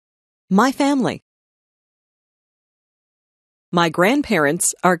My family. My grandparents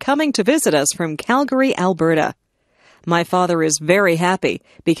are coming to visit us from Calgary, Alberta. My father is very happy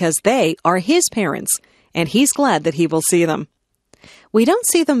because they are his parents, and he's glad that he will see them. We don't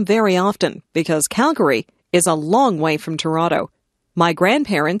see them very often because Calgary is a long way from Toronto. My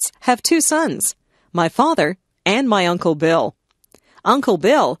grandparents have 2 sons, my father and my Uncle Bill. Uncle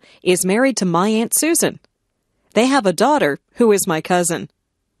Bill is married to my Aunt Susan. They have a daughter who is my cousin.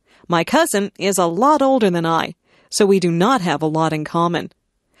 My cousin is a lot older than I, so we do not have a lot in common.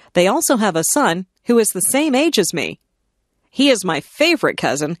 They also have a son who is the same age as me. He is my favorite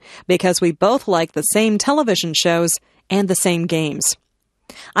cousin because we both like the same television shows and the same games.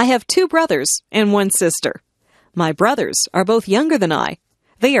 I have 2 brothers and 1 sister. My brothers are both younger than I.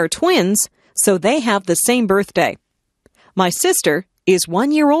 They are twins, so they have the same birthday. My sister is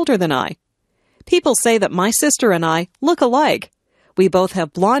 1 year older than I. People say that my sister and I look alike. We both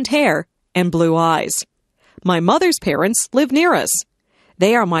have blonde hair and blue eyes. My mother's parents live near us.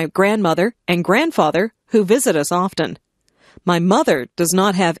 They are my grandmother and grandfather who visit us often. My mother does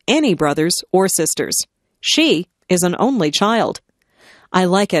not have any brothers or sisters. She is an only child. I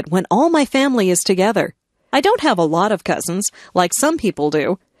like it when all my family is together. I don't have a lot of cousins like some people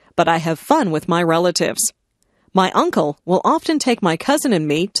do, but I have fun with my relatives. My uncle will often take my cousin and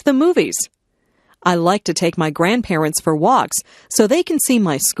me to the movies. I like to take my grandparents for walks so they can see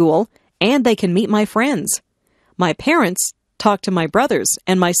my school and they can meet my friends. My parents talk to my brothers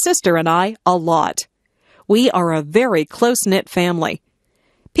and my sister and I a lot. We are a very close-knit family.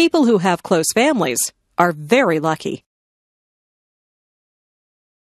 People who have close families are very lucky.